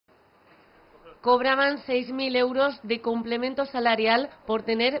Cobraban 6.000 euros de complemento salarial por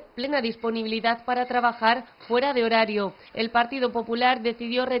tener plena disponibilidad para trabajar fuera de horario. El Partido Popular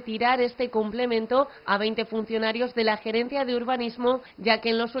decidió retirar este complemento a 20 funcionarios de la Gerencia de Urbanismo, ya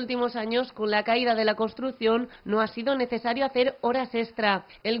que en los últimos años, con la caída de la construcción, no ha sido necesario hacer horas extra.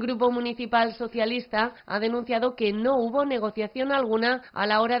 El Grupo Municipal Socialista ha denunciado que no hubo negociación alguna a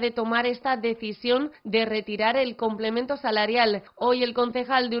la hora de tomar esta decisión de retirar el complemento salarial. Hoy el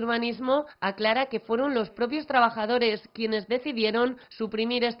concejal de Urbanismo aclara que fueron los propios trabajadores quienes decidieron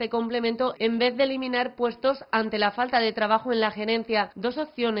suprimir este complemento en vez de eliminar puestos ante la falta de trabajo en la gerencia. Dos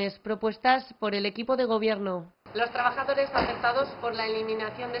opciones propuestas por el equipo de gobierno. Los trabajadores afectados por la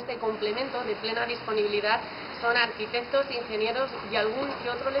eliminación de este complemento de plena disponibilidad son arquitectos, ingenieros y algún que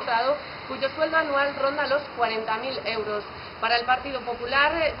otro letrado cuyo sueldo anual ronda los 40.000 euros. Para el Partido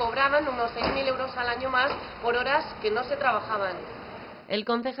Popular cobraban unos 6.000 euros al año más por horas que no se trabajaban. El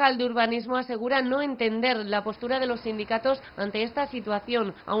concejal de Urbanismo asegura no entender la postura de los sindicatos ante esta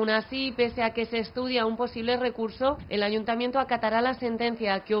situación. Aún así, pese a que se estudia un posible recurso, el ayuntamiento acatará la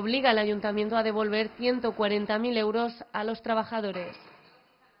sentencia que obliga al ayuntamiento a devolver 140.000 euros a los trabajadores.